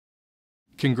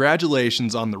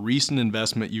Congratulations on the recent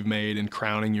investment you've made in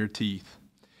crowning your teeth.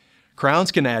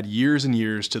 Crowns can add years and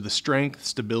years to the strength,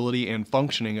 stability, and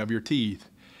functioning of your teeth.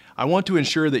 I want to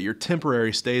ensure that your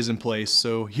temporary stays in place,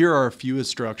 so here are a few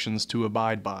instructions to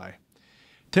abide by.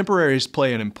 Temporaries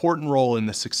play an important role in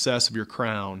the success of your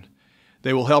crown.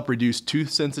 They will help reduce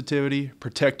tooth sensitivity,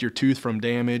 protect your tooth from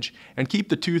damage, and keep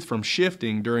the tooth from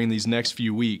shifting during these next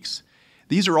few weeks.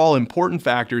 These are all important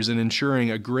factors in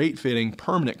ensuring a great fitting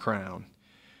permanent crown.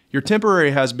 Your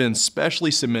temporary has been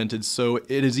specially cemented so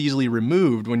it is easily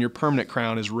removed when your permanent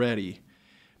crown is ready.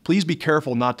 Please be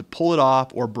careful not to pull it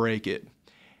off or break it.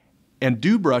 And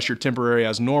do brush your temporary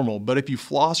as normal, but if you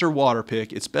floss or water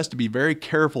pick, it's best to be very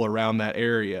careful around that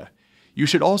area. You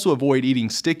should also avoid eating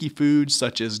sticky foods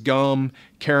such as gum,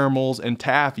 caramels, and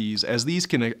taffies, as these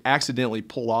can accidentally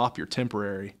pull off your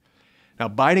temporary. Now,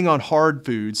 biting on hard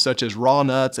foods such as raw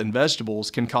nuts and vegetables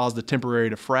can cause the temporary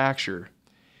to fracture.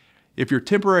 If your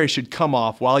temporary should come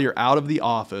off while you're out of the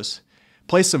office,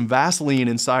 place some Vaseline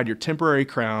inside your temporary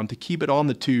crown to keep it on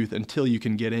the tooth until you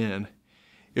can get in.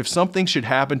 If something should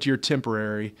happen to your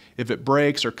temporary, if it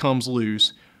breaks or comes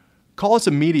loose, call us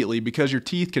immediately because your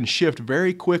teeth can shift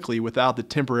very quickly without the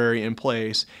temporary in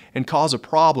place and cause a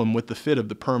problem with the fit of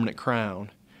the permanent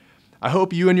crown. I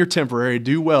hope you and your temporary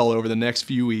do well over the next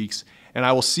few weeks, and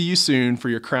I will see you soon for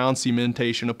your crown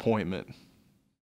cementation appointment.